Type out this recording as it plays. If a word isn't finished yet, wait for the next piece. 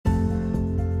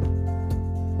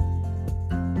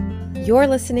You're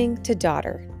listening to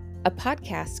Daughter, a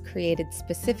podcast created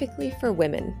specifically for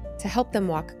women to help them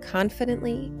walk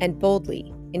confidently and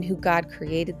boldly in who God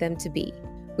created them to be,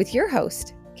 with your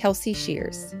host, Kelsey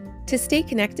Shears. To stay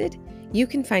connected, you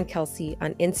can find Kelsey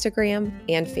on Instagram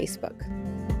and Facebook.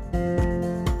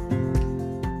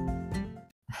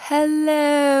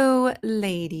 Hello,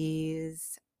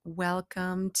 ladies.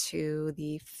 Welcome to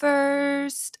the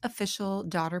first official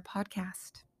Daughter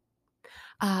podcast.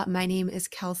 My name is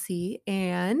Kelsey,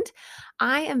 and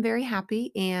I am very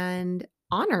happy and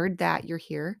honored that you're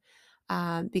here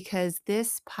because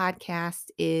this podcast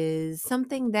is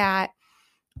something that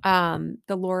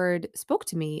the Lord spoke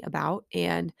to me about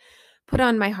and put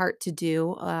on my heart to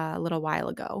do a little while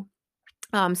ago,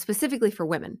 specifically for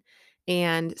women.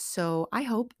 And so I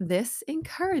hope this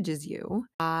encourages you.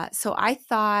 So I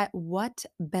thought, what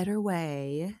better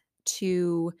way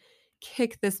to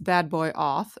kick this bad boy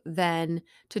off than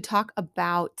to talk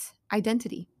about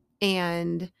identity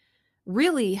and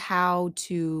really how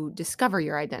to discover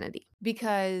your identity?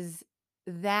 Because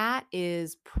that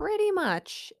is pretty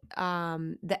much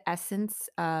the essence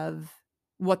of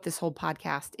what this whole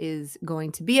podcast is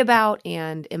going to be about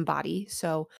and embody.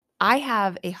 So I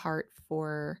have a heart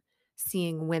for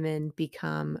seeing women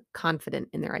become confident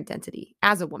in their identity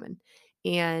as a woman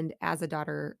and as a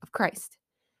daughter of Christ.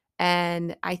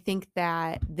 And I think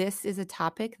that this is a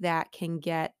topic that can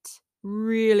get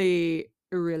really,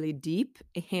 really deep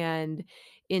and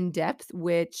in depth,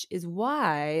 which is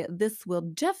why this will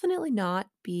definitely not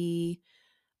be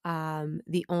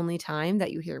the only time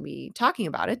that you hear me talking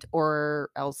about it, or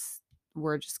else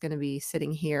we're just going to be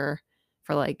sitting here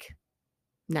for like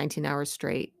 19 hours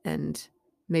straight and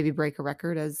maybe break a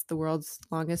record as the world's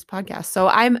longest podcast. So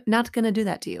I'm not going to do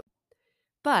that to you.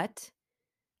 But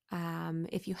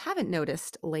if you haven't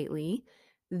noticed lately,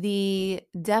 the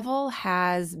devil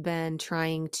has been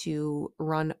trying to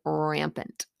run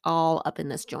rampant all up in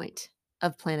this joint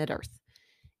of planet Earth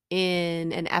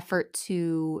in an effort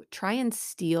to try and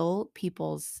steal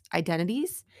people's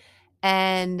identities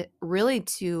and really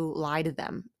to lie to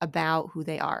them about who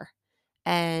they are.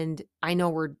 And I know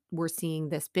we're seeing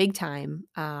this big time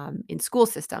in school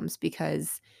systems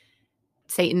because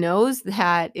Satan knows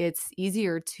that it's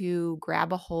easier to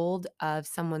grab a hold of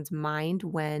someone's mind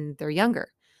when they're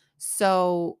younger.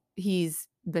 So he's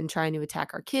been trying to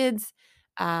attack our kids.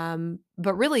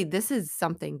 But really, this is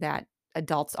something that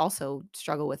adults also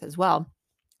struggle with as well.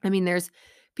 I mean, there's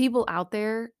people out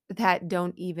there that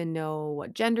don't even know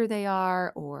what gender they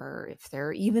are, or if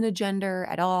they're even a gender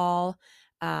at all,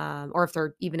 or if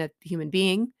they're even a human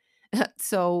being.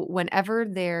 So whenever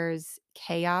there's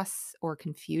chaos or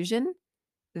confusion,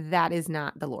 that is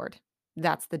not the Lord.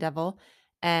 That's the devil.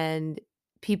 And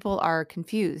people are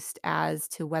confused as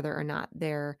to whether or not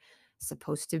they're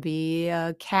supposed to be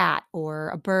a cat or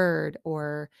a bird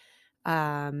or,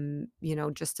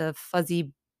 just a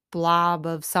fuzzy blob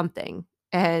of something.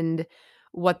 And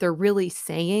what they're really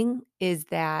saying is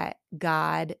that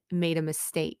God made a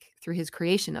mistake through his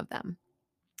creation of them.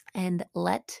 And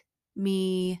let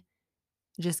me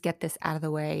just get this out of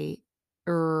the way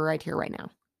right here, right now.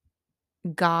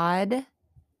 God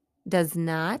does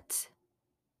not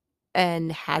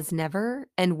and has never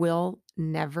and will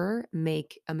never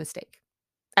make a mistake,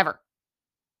 ever.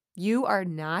 You are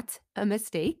not a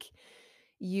mistake.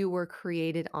 You were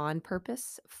created on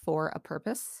purpose for a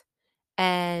purpose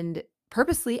and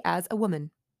purposely as a woman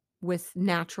with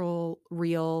natural,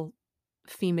 real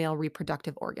female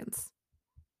reproductive organs.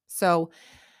 So,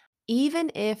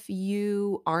 even if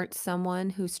you aren't someone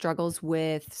who struggles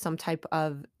with some type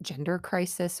of gender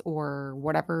crisis or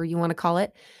whatever you want to call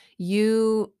it,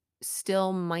 you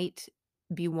still might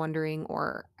be wondering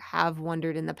or have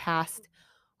wondered in the past,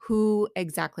 who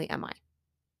exactly am I?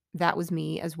 That was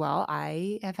me as well.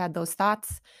 I have had those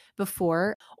thoughts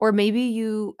before. Or maybe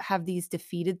you have these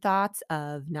defeated thoughts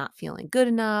of not feeling good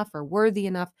enough or worthy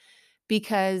enough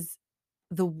because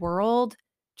the world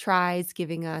tries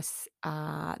giving us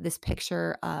this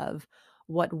picture of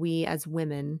what we as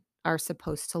women are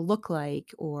supposed to look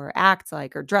like or act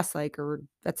like or dress like or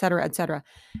et cetera, et cetera.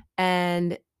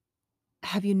 And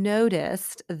have you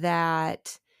noticed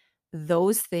that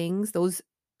those things, those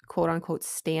quote unquote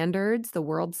standards, the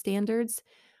world standards,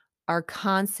 are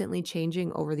constantly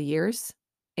changing over the years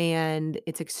and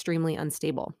it's extremely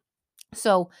unstable?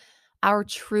 So, our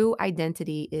true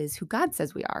identity is who God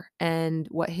says we are and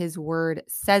what his word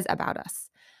says about us.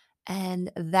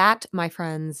 And that, my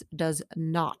friends, does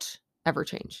not ever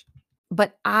change.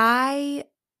 But I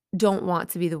don't want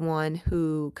to be the one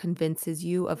who convinces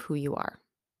you of who you are.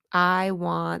 I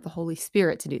want the Holy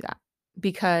Spirit to do that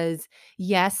because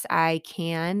yes, I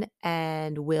can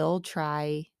and will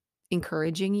try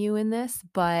encouraging you in this,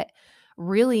 but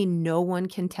really no one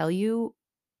can tell you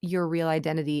your real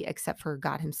identity except for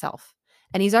God himself.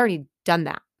 And he's already done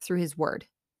that through his word.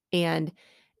 And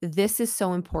this is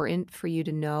so important for you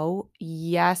to know,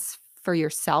 yes, for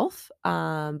yourself,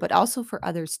 but also for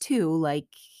others too, like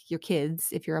your kids,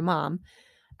 if you're a mom,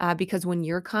 because when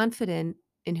you're confident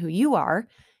in who you are,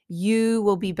 you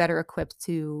will be better equipped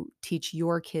to teach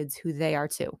your kids who they are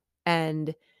too.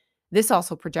 And this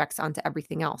also projects onto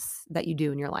everything else that you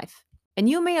do in your life. And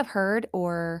you may have heard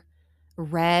or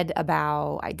read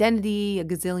about identity a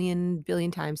gazillion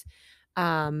billion times,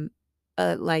 um,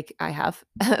 like I have,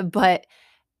 but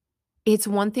it's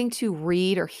one thing to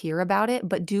read or hear about it,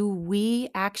 but do we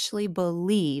actually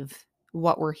believe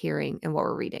what we're hearing and what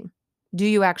we're reading? Do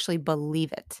you actually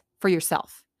believe it for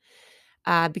yourself?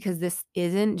 Because this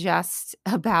isn't just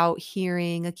about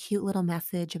hearing a cute little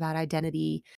message about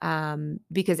identity,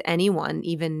 because anyone,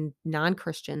 even non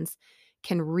Christians,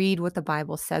 can read what the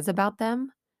Bible says about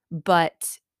them.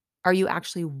 But are you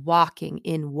actually walking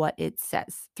in what it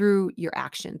says through your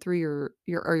action, through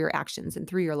your actions and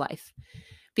through your life?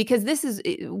 Because this is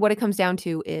what it comes down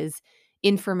to is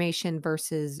information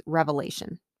versus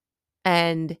revelation.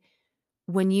 And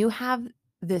when you have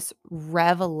this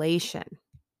revelation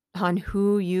on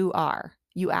who you are,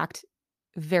 you act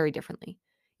very differently.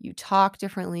 You talk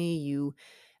differently, you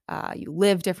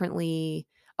live differently,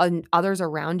 and others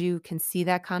around you can see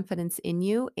that confidence in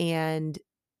you, and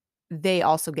they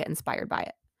also get inspired by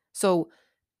it. So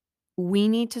we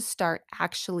need to start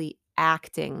actually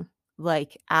acting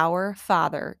like our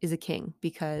Father is a king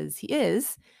because he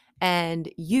is, and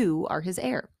you are his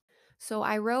heir. So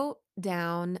I wrote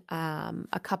down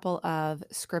a couple of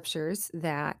scriptures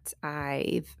that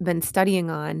I've been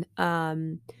studying on,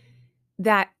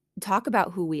 that talk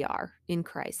about who we are in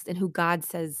Christ and who God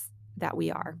says that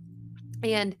we are.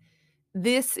 And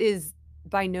this is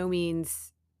by no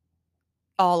means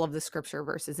all of the scripture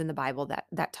verses in the Bible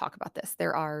that talk about this.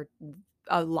 There are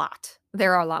a lot.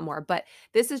 There are a lot more, but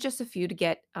this is just a few to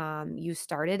get you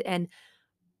started. And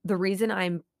the reason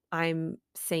I'm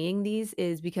saying these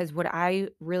is because what I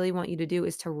really want you to do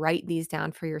is to write these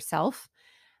down for yourself.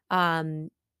 Um,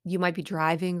 you might be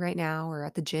driving right now or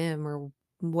at the gym or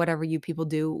whatever you people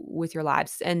do with your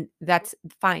lives, and that's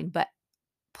fine. But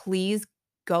please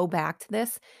go back to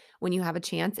this when you have a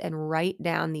chance and write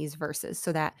down these verses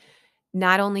so that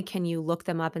not only can you look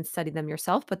them up and study them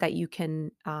yourself, but that you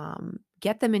can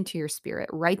get them into your spirit,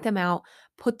 write them out,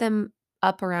 put them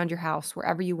up around your house,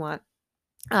 wherever you want,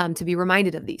 to be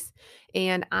reminded of these.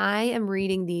 And I am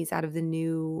reading these out of the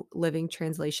New Living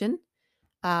Translation.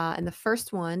 And the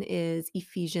first one is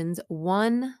Ephesians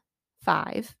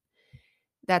 1:5,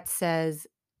 that says,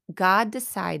 God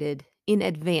decided in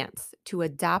advance to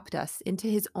adopt us into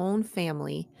his own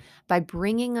family by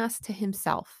bringing us to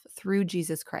himself through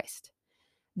Jesus Christ.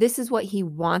 This is what he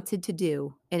wanted to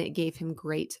do, and it gave him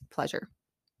great pleasure.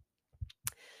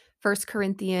 1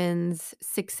 Corinthians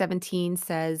 6:17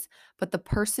 says, "But the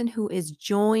person who is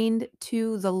joined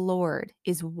to the Lord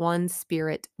is one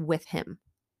spirit with him."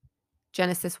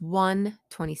 Genesis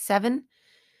 1:27,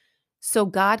 "So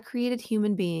God created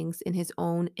human beings in his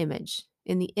own image.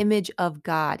 In the image of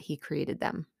God he created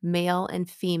them. Male and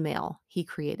female he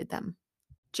created them."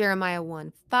 Jeremiah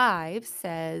 1:5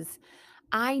 says,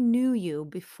 "I knew you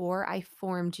before I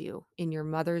formed you in your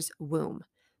mother's womb.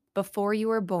 Before you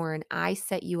were born, I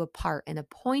set you apart and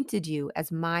appointed you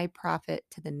as my prophet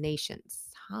to the nations."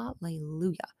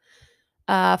 Hallelujah.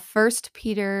 1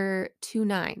 Peter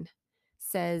 2:9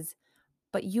 says,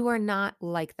 "But you are not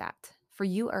like that, for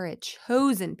you are a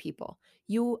chosen people.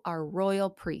 You are royal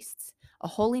priests, a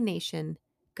holy nation,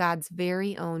 God's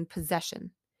very own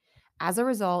possession. As a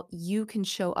result, you can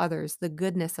show others the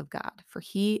goodness of God, for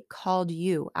he called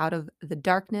you out of the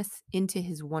darkness into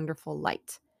his wonderful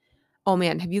light." Oh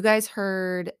man, have you guys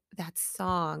heard that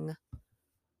song?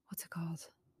 What's it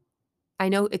called? I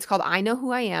know it's called I Know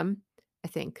Who I Am, I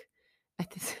think.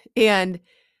 And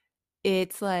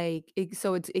it's like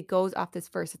it goes off this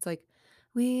verse. It's like,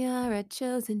 "We are a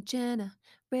chosen generation.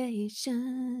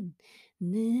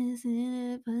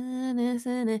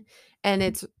 And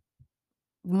it's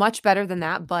much better than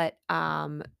that, but,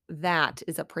 that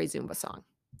is a praise Zumba song.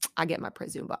 I get my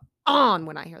praise Zumba on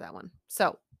when I hear that one.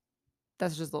 So,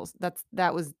 that's just a little that's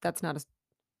not a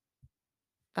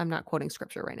I'm not quoting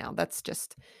scripture right now. That's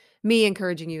just me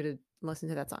encouraging you to listen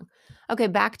to that song. Okay,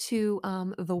 back to,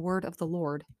 the word of the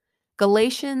Lord.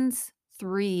 Galatians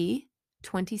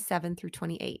 3:27 through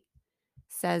 28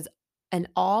 says, And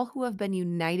all who have been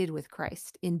united with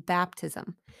Christ in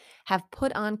baptism have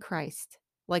put on Christ,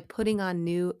 like putting on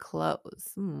new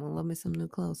clothes. I love me some new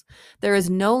clothes. There is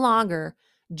no longer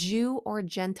Jew or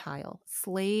Gentile,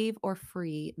 slave or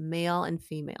free, male and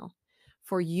female,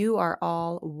 for you are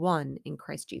all one in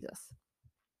Christ Jesus.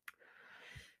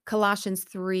 Colossians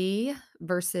 3,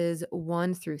 verses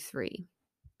 1 through 3.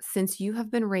 Since you have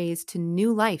been raised to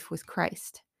new life with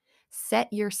Christ,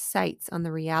 set your sights on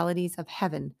the realities of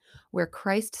heaven, where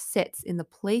Christ sits in the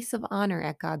place of honor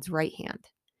at God's right hand.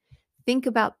 Think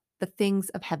about the things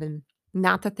of heaven,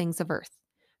 not the things of earth,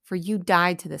 for you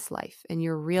died to this life, and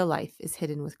your real life is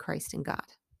hidden with Christ in God.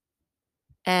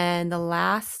 And the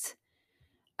last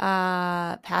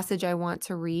passage I want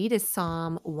to read is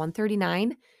Psalm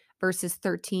 139, verses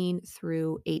 13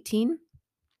 through 18.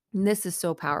 And this is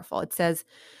so powerful. It says,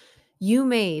 "You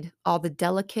made all the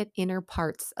delicate inner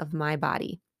parts of my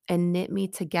body and knit me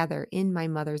together in my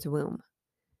mother's womb.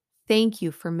 Thank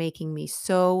you for making me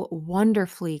so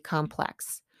wonderfully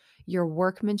complex. Your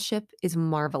workmanship is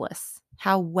marvelous.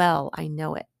 How well I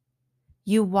know it.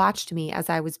 You watched me as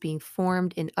I was being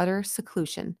formed in utter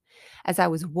seclusion, as I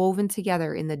was woven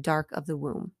together in the dark of the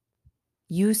womb.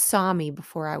 You saw me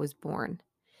before I was born.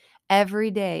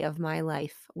 Every day of my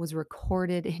life was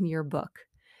recorded in your book.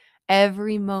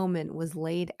 Every moment was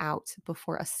laid out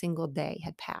before a single day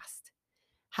had passed.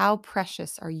 How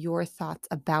precious are your thoughts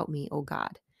about me, O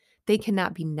God. They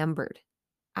cannot be numbered.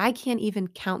 I can't even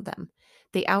count them.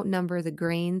 They outnumber the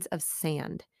grains of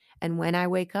sand. And when I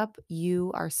wake up,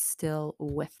 you are still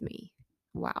with me."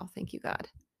 Wow. Thank you, God.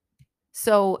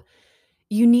 So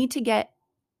you need to get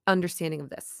understanding of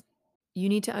this. You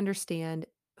need to understand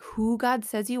who God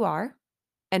says you are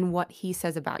and what he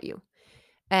says about you.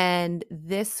 And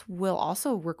this will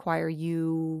also require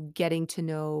you getting to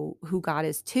know who God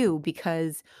is too,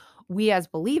 because we as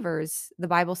believers, the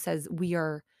Bible says we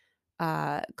are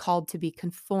called to be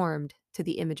conformed to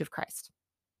the image of Christ.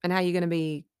 And how are you going to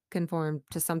be conformed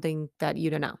to something that you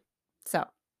don't know? So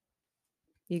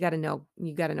you got to know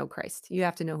Christ. You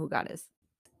have to know who God is.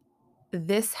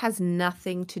 This has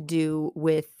nothing to do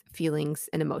with feelings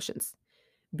and emotions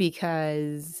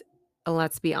because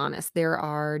let's be honest, there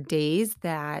are days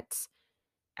that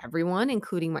everyone,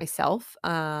 including myself,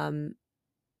 doesn't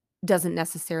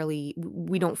necessarily,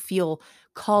 we don't feel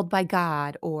called by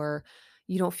God, or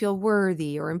you don't feel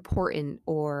worthy or important,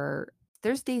 or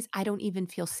there's days I don't even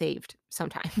feel saved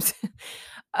sometimes.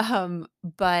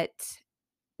 But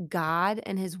God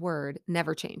and his word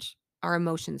never change. Our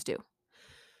emotions do.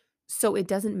 So it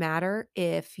doesn't matter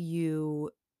if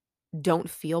you don't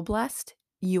feel blessed,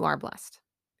 you are blessed.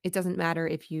 It doesn't matter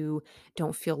if you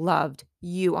don't feel loved,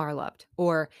 you are loved.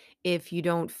 Or if you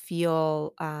don't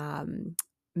feel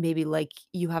maybe like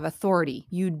you have authority,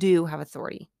 you do have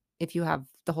authority if you have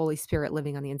the Holy Spirit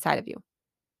living on the inside of you.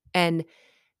 And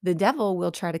the devil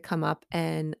will try to come up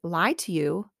and lie to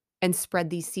you and spread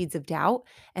these seeds of doubt.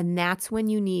 And that's when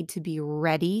you need to be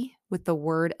ready with the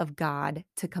word of God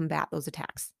to combat those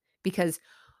attacks. Because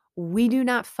we do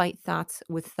not fight thoughts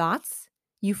with thoughts.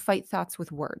 You fight thoughts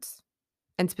with words,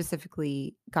 and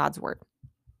specifically God's word.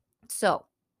 So,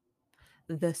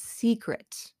 the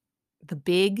secret, the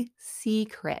big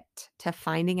secret to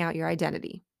finding out your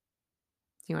identity.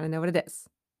 Do you want to know what it is?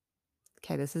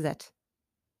 Okay, this is it.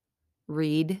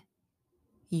 Read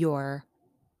your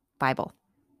Bible.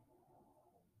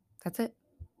 That's it.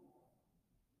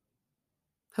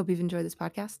 Hope you've enjoyed this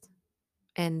podcast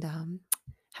and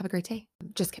have a great day.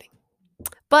 Just kidding.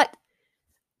 But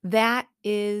that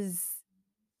is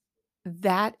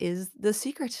the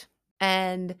secret.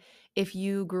 And if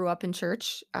you grew up in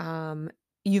church,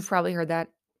 you've probably heard that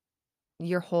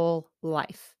your whole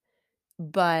life.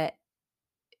 But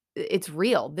it's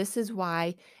real. This is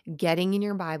why getting in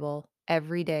your Bible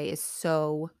every day is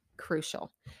so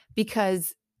crucial,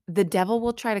 because the devil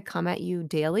will try to come at you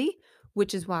daily,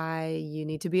 which is why you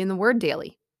need to be in the word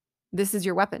daily. This is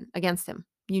your weapon against him.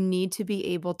 You need to be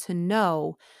able to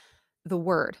know the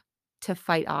word to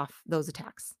fight off those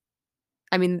attacks.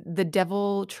 I mean, the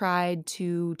devil tried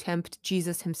to tempt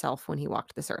Jesus himself when he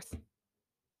walked this earth.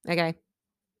 Okay.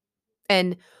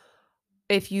 And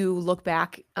if you look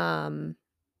back,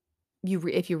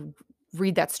 if you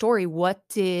read that story, what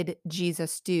did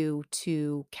Jesus do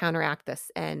to counteract this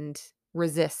and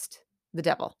resist the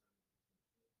devil?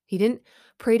 He didn't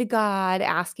pray to God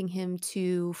asking him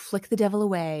to flick the devil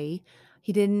away.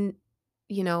 He didn't,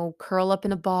 curl up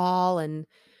in a ball and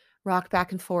rock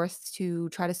back and forth to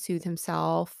try to soothe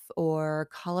himself or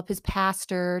call up his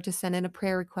pastor to send in a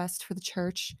prayer request for the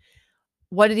church.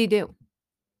 What did he do?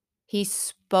 He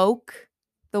spoke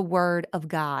the word of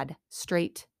God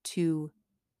straight to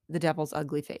the devil's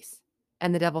ugly face,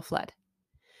 and the devil fled.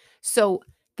 So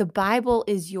the Bible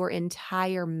is your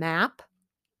entire map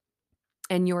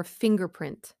and your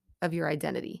fingerprint of your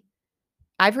identity.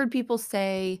 I've heard people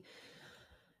say,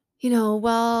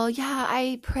 well, yeah,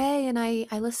 I pray and I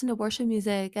listen to worship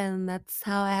music and that's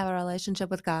how I have a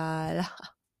relationship with God.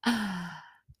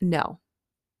 No.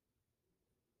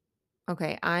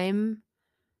 Okay,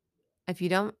 if you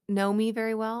don't know me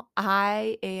very well,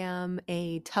 I am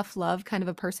a tough love kind of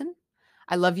a person.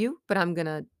 I love you, but I'm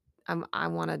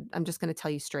just gonna tell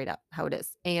you straight up how it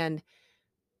is. And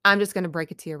I'm just gonna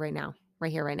break it to you right now,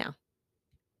 right here, right now.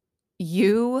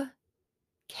 You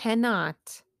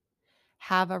cannot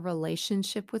have a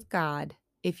relationship with God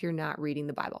if you're not reading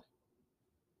the Bible.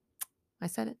 I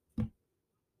said it.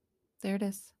 There it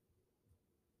is.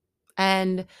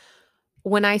 And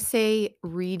when I say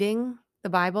reading the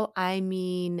Bible, I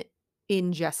mean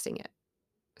ingesting it,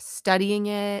 studying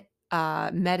it,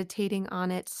 meditating on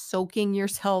it, soaking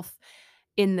yourself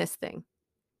in this thing,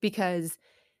 because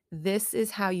this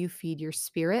is how you feed your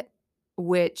spirit,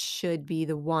 which should be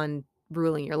the one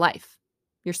ruling your life.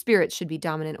 Your spirit should be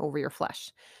dominant over your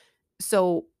flesh.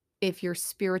 So if you're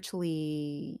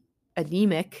spiritually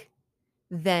anemic,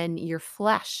 then your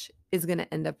flesh is going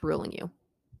to end up ruling you.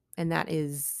 And that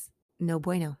is no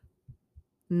bueno.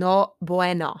 No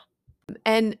bueno.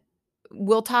 And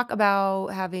we'll talk about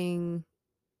having,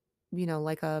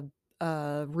 like a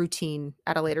routine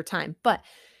at a later time. But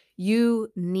you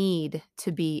need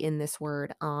to be in this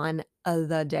word on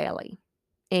the daily.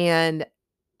 And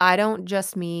I don't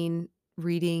just mean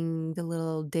reading the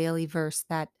little daily verse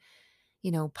that,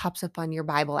 pops up on your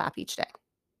Bible app each day.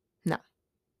 No.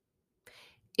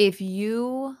 If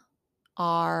you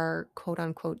are quote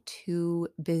unquote too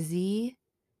busy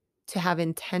to have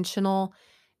intentional,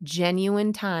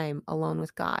 genuine time alone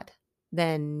with God,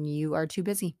 then you are too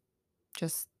busy.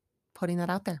 Just putting that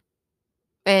out there.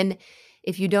 And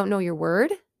if you don't know your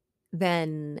word,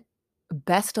 then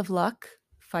best of luck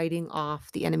fighting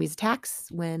off the enemy's attacks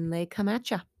when they come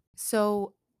at you.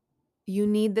 So you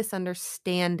need this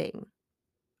understanding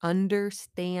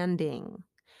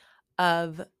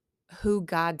of who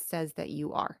God says that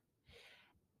you are.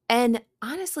 And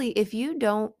honestly, if you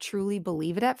don't truly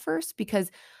believe it at first,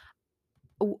 because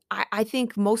I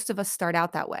think most of us start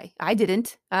out that way. I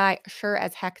didn't. I sure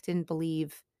as heck didn't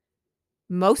believe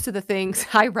most of the things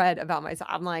I read about myself.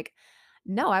 I'm like,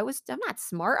 no, I'm not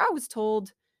smart. I was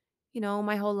told,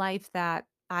 my whole life that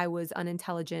I was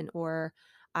unintelligent or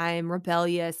I'm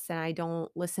rebellious and I don't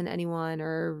listen to anyone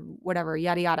or whatever,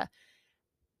 yada, yada.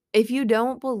 If you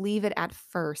don't believe it at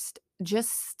first,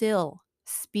 just still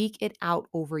speak it out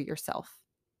over yourself.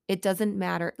 It doesn't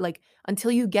matter. Like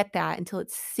until you get that, until it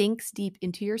sinks deep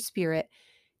into your spirit,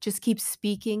 just keep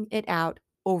speaking it out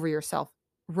over yourself,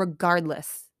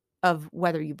 regardless of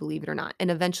whether you believe it or not. And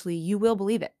eventually you will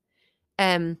believe it.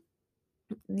 And,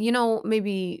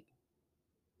 maybe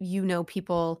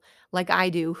people like I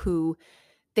do who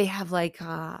they have like,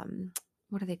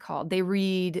 what are they called? They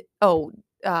read,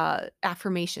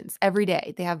 affirmations every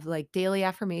day. They have like daily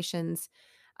affirmations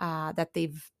that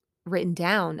they've written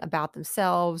down about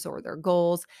themselves or their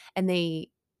goals, and they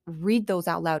read those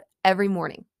out loud every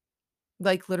morning,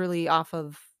 like literally off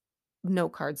of note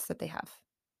cards that they have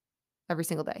every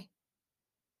single day.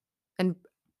 And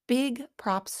big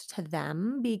props to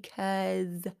them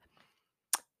because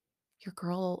your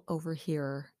girl over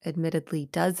here admittedly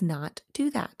does not do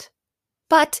that.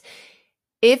 But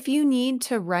if you need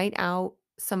to write out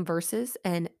some verses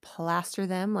and plaster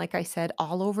them, like I said,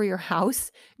 all over your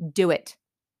house, do it.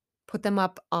 Put them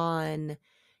up on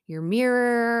your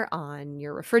mirror, on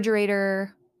your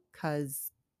refrigerator,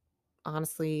 because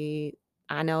honestly,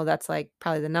 I know that's like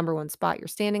probably the number one spot you're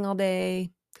standing all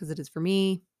day, because it is for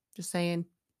me, just saying.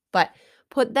 But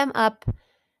put them up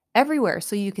everywhere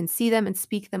so you can see them and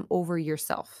speak them over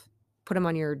yourself. Put them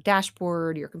on your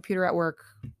dashboard, your computer at work,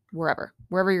 wherever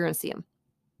you're going to see them.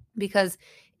 Because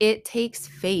it takes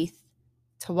faith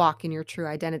to walk in your true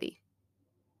identity.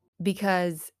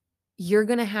 Because you're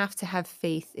going to have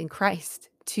faith in Christ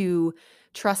to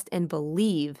trust and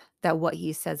believe that what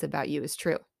he says about you is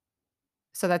true.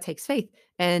 So that takes faith.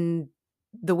 And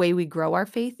the way we grow our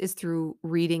faith is through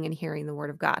reading and hearing the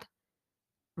word of God.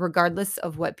 Regardless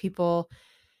of what people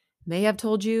may have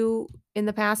told you in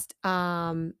the past,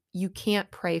 you can't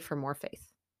pray for more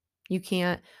faith. You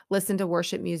can't listen to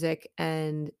worship music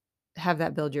and have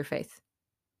that build your faith.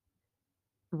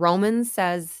 Romans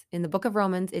says, in the book of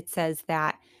Romans, it says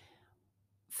that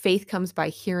faith comes by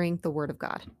hearing the word of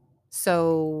God.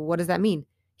 So what does that mean?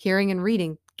 Hearing and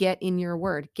reading, get in your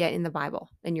word, get in the Bible,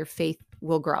 and your faith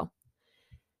will grow.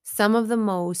 Some of the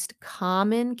most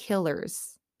common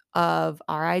killers of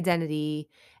our identity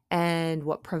and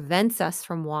what prevents us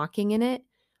from walking in it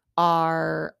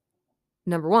are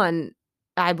number one,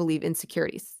 I believe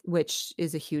insecurities, which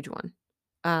is a huge one.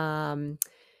 Um,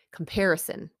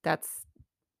 Comparison, that's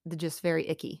just very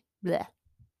icky. Bleh.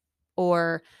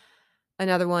 Or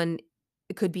another one,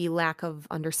 it could be lack of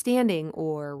understanding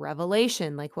or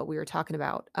revelation, like what we were talking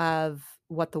about, of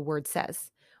what the word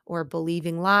says, or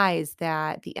believing lies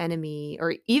that the enemy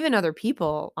or even other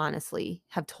people, honestly,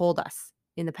 have told us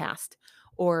in the past,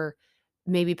 or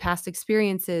maybe past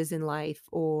experiences in life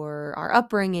or our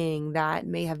upbringing that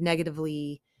may have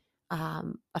negatively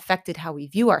affected how we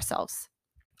view ourselves.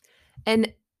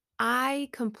 And I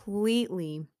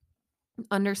completely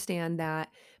understand that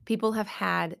people have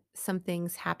had some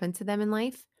things happen to them in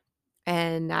life,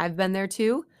 and I've been there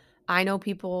too. I know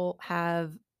people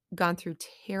have gone through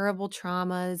terrible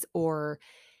traumas or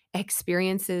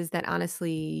experiences that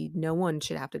honestly no one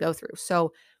should have to go through.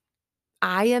 So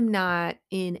I am not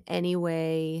in any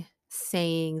way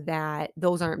saying that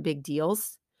those aren't big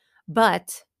deals,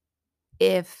 but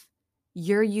if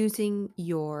you're using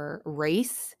your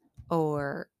race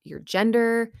or your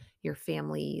gender, your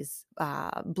family's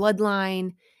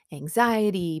bloodline,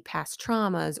 anxiety, past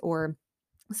traumas, or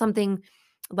something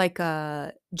like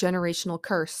a generational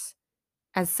curse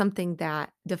as something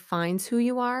that defines who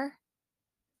you are,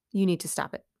 you need to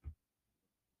stop it.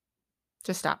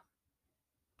 Just stop.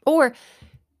 Or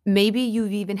maybe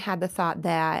you've even had the thought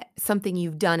that something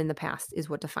you've done in the past is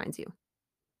what defines you.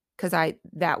 Because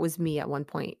that was me at one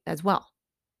point as well.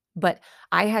 But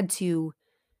I had to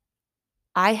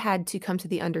I had to come to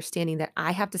the understanding that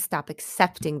I have to stop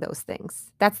accepting those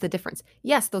things. That's the difference.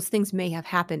 Yes, those things may have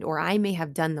happened or I may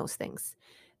have done those things.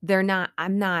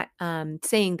 I'm not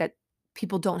saying that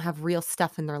people don't have real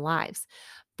stuff in their lives,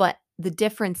 but the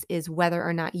difference is whether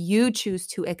or not you choose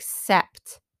to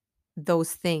accept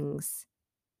those things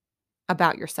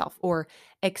about yourself or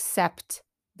accept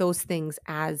those things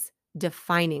as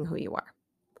defining who you are.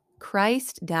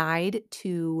 Christ died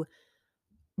to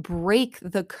break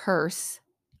the curse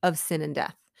of sin and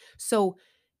death. So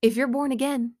if you're born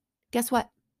again, guess what?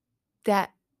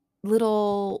 That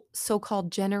little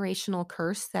so-called generational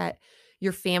curse that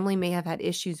your family may have had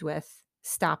issues with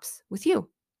stops with you.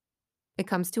 It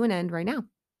comes to an end right now.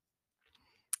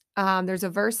 There's a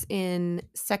verse in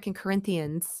Second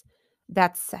Corinthians I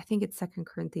think it's Second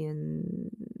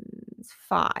Corinthians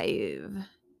 5.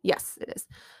 Yes, it is.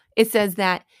 It says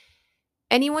that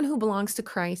anyone who belongs to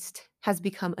Christ has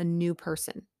become a new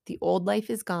person. The old life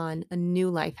is gone, a new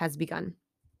life has begun.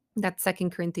 That's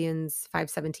Second Corinthians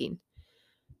 5:17.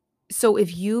 So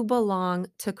if you belong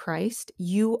to Christ,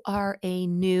 you are a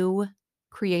new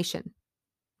creation,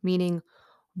 meaning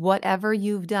whatever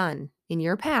you've done in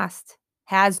your past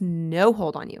has no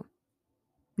hold on you.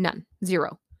 None.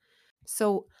 Zero.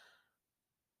 So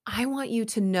I want you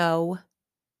to know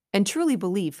and truly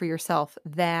believe for yourself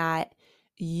that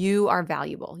you are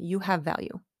valuable. You have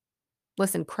value.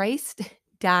 Listen, Christ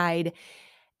died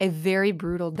a very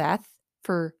brutal death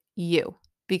for you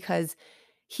because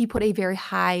he put a very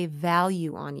high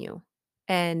value on you.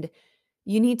 And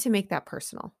you need to make that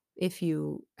personal if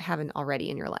you haven't already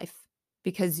in your life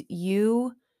because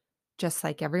you, just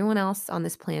like everyone else on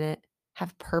this planet,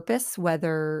 have purpose,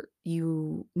 whether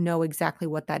you know exactly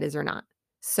what that is or not.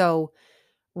 So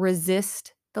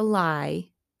resist the lie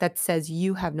that says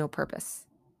you have no purpose.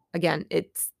 Again,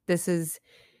 this is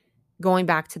going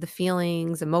back to the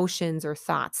feelings, emotions, or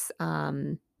thoughts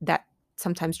that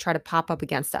sometimes try to pop up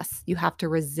against us. You have to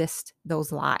resist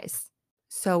those lies.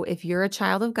 So if you're a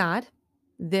child of God,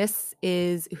 this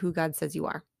is who God says you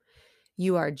are.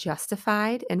 You are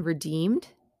justified and redeemed.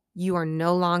 You are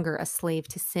no longer a slave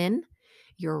to sin.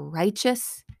 You're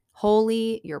righteous,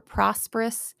 holy, you're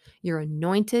prosperous, you're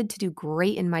anointed to do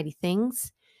great and mighty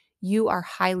things. You are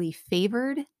highly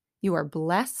favored. You are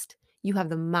blessed. You have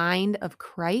the mind of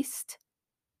Christ.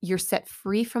 You're set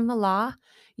free from the law.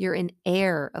 You're an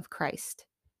heir of Christ.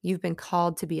 You've been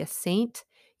called to be a saint.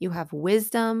 You have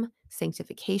wisdom,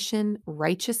 sanctification,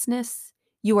 righteousness.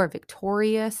 You are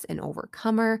victorious and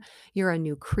overcomer. You're a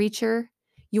new creature.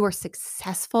 You are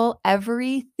successful.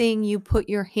 Everything you put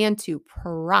your hand to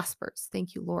prospers.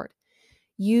 Thank you, Lord.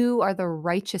 You are the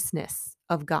righteousness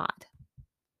of God.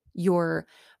 You're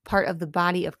part of the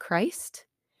body of Christ.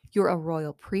 You're a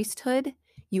royal priesthood.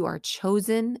 You are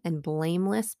chosen and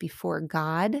blameless before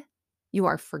God. You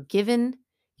are forgiven.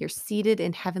 You're seated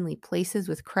in heavenly places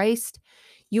with Christ.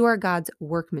 You are God's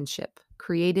workmanship,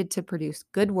 created to produce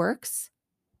good works.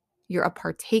 You're a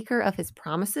partaker of his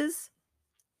promises.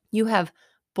 You have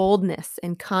boldness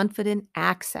and confident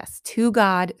access to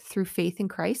God through faith in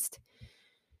Christ.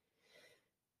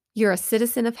 You're a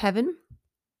citizen of heaven.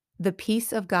 The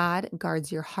peace of God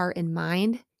guards your heart and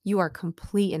mind. You are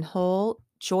complete and whole,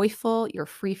 joyful. You're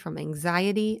free from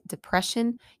anxiety,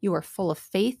 depression. You are full of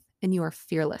faith and you are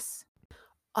fearless.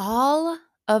 All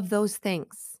of those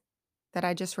things that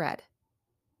I just read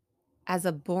as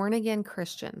a born again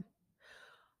Christian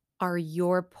are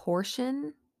your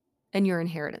portion and your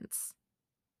inheritance.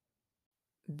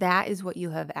 That is what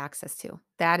you have access to.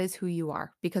 That is who you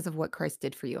are because of what Christ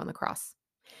did for you on the cross.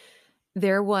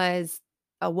 There was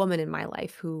a woman in my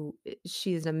life who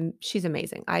she's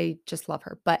amazing. I just love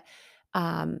her. But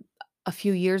um a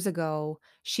few years ago,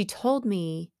 she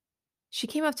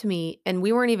came up to me and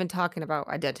we weren't even talking about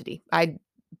identity. I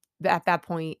At that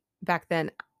point back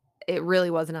then, it really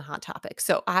wasn't a hot topic.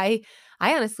 So I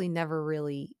honestly never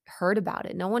really heard about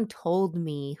it. No one told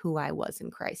me who I was in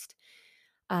Christ.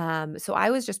 So I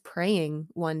was just praying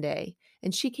one day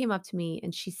and she came up to me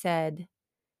and she said,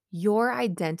 "Your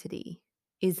identity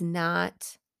is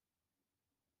not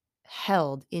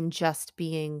held in just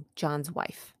being John's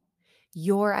wife.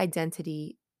 Your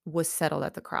identity was settled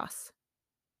at the cross."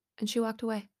 And she walked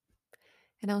away.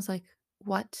 And I was like,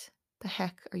 "What the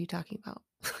heck are you talking about?"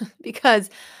 Because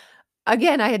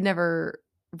again, I had never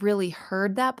really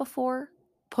heard that before,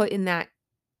 put in that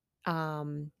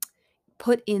um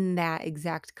put in that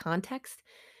exact context.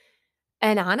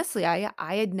 And honestly,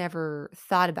 I had never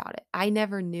thought about it. I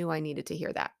never knew I needed to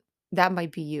hear that. That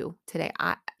might be you today.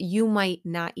 You might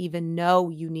not even know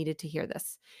you needed to hear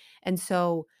this. And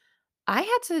so I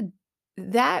had to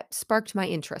that sparked my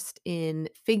interest in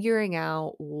figuring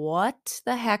out what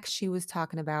the heck she was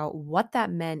talking about, what that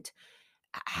meant.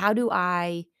 How do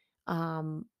I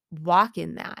walk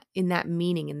in that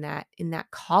meaning, in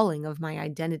that calling of my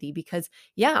identity? Because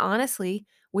yeah, honestly,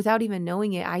 without even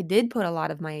knowing it, I did put a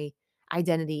lot of my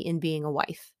identity in being a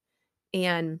wife.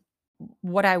 And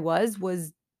what I was,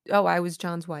 oh, I was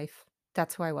John's wife.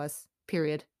 That's who I was.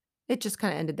 Period. It just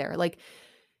kind of ended there. Like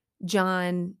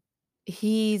John,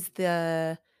 he's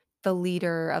the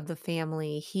leader of the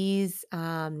family. He's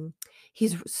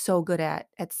so good at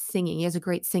singing. He has a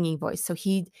great singing voice. So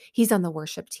he's on the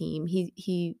worship team.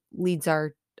 He leads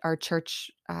our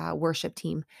church worship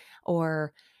team,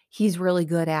 or he's really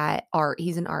good at art.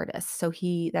 He's an artist. So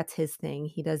that's his thing.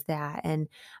 He does that. And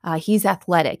he's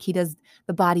athletic. He does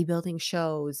the bodybuilding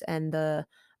shows and the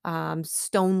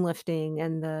stone lifting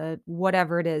and the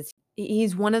whatever it is.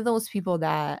 He's one of those people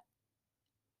that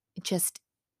just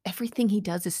everything he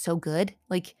does is so good.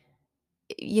 Like,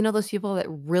 you know those people that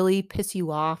really piss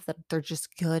you off, that they're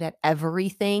just good at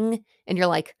everything, and you're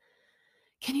like,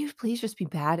 "Can you please just be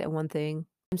bad at one thing?"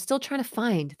 I'm still trying to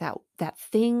find that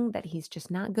thing that he's just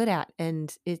not good at,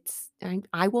 and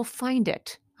I will find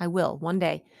it. I will one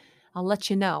day. I'll let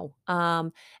you know.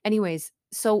 Anyways,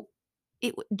 so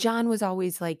John was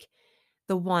always like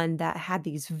the one that had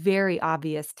these very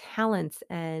obvious talents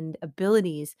and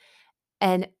abilities,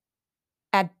 and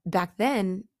at back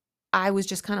then, I was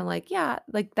just kinda like, "Yeah,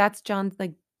 like, that's John,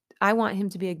 like, I want him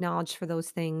to be acknowledged for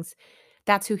those things.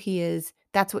 That's who he is.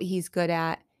 That's what he's good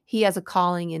at. He has a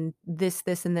calling in this,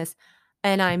 and this,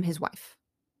 and I'm his wife.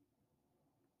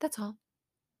 That's all.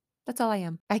 That's all I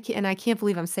am." I can't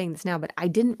believe I'm saying this now, but I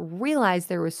didn't realize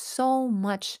there was so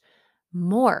much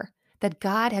more that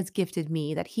God has gifted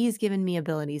me, that He's given me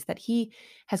abilities, that He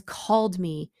has called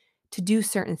me to do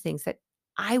certain things, that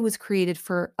I was created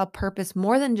for a purpose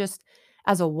more than just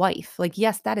as a wife. Like,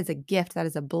 yes, that is a gift, that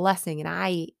is a blessing. And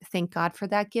I thank God for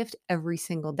that gift every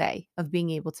single day of being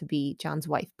able to be John's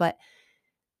wife. But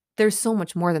there's so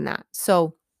much more than that.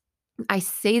 So I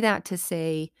say that to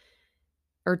say,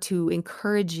 or to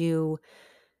encourage you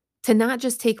to not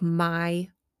just take my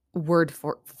word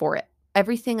for it.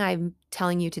 Everything I'm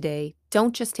telling you today,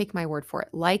 don't just take my word for it.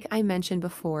 Like I mentioned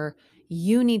before,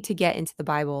 you need to get into the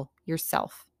Bible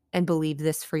yourself and believe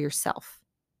this for yourself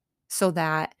so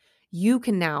that you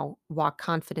can now walk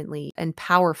confidently and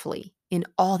powerfully in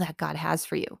all that God has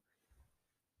for you.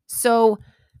 So,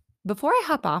 before I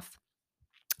hop off,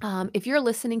 if you're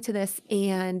listening to this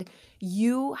and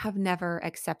you have never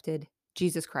accepted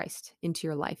Jesus Christ into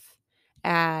your life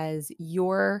as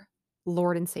your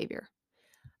Lord and Savior,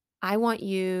 I want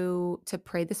you to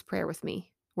pray this prayer with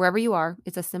me wherever you are.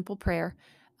 It's a simple prayer,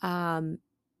 um,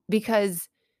 because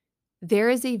there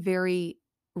is a very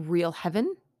real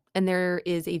heaven and there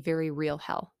is a very real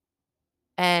hell.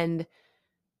 And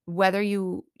whether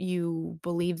you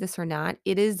believe this or not,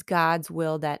 it is God's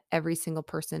will that every single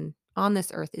person on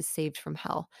this earth is saved from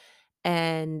hell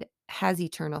and has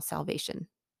eternal salvation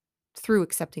through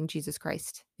accepting Jesus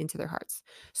Christ into their hearts.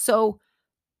 So,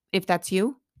 If that's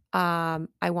you, I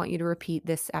want you to repeat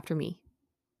this after me.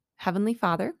 Heavenly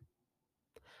Father,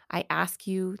 I ask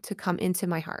you to come into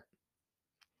my heart.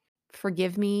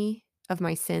 Forgive me of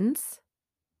my sins,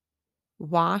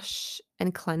 wash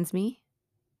and cleanse me,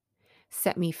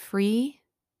 set me free.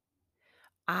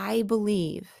 I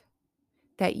believe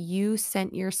that you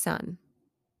sent your son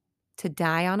to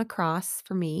die on a cross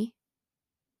for me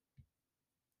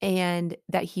and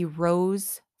that he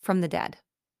rose from the dead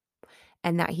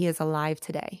and that he is alive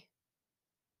today.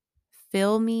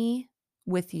 Fill me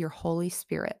with your Holy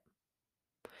Spirit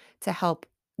to help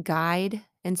guide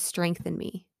and strengthen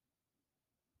me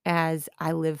as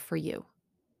I live for you.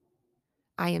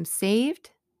 I am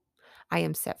saved, I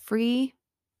am set free,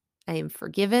 I am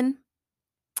forgiven,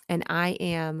 and I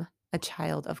am a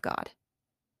child of God.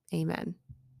 Amen.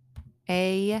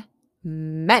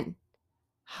 Amen.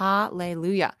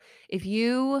 Hallelujah. If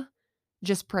you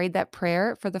just prayed that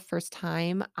prayer for the first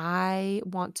time, I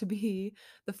want to be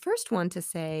the first one to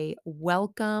say,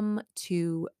 welcome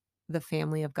to the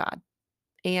family of God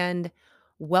and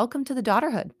welcome to the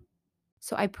daughterhood.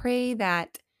 So I pray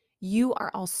that you are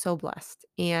all so blessed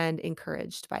and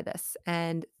encouraged by this.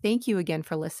 And thank you again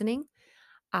for listening.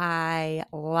 I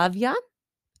love ya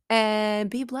and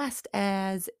be blessed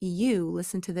as you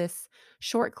listen to this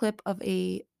short clip of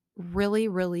a really,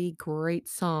 really great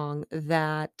song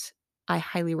that I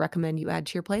highly recommend you add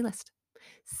to your playlist.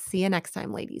 See you next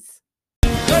time, ladies.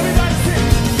 Everybody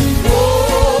sing.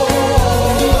 Whoa.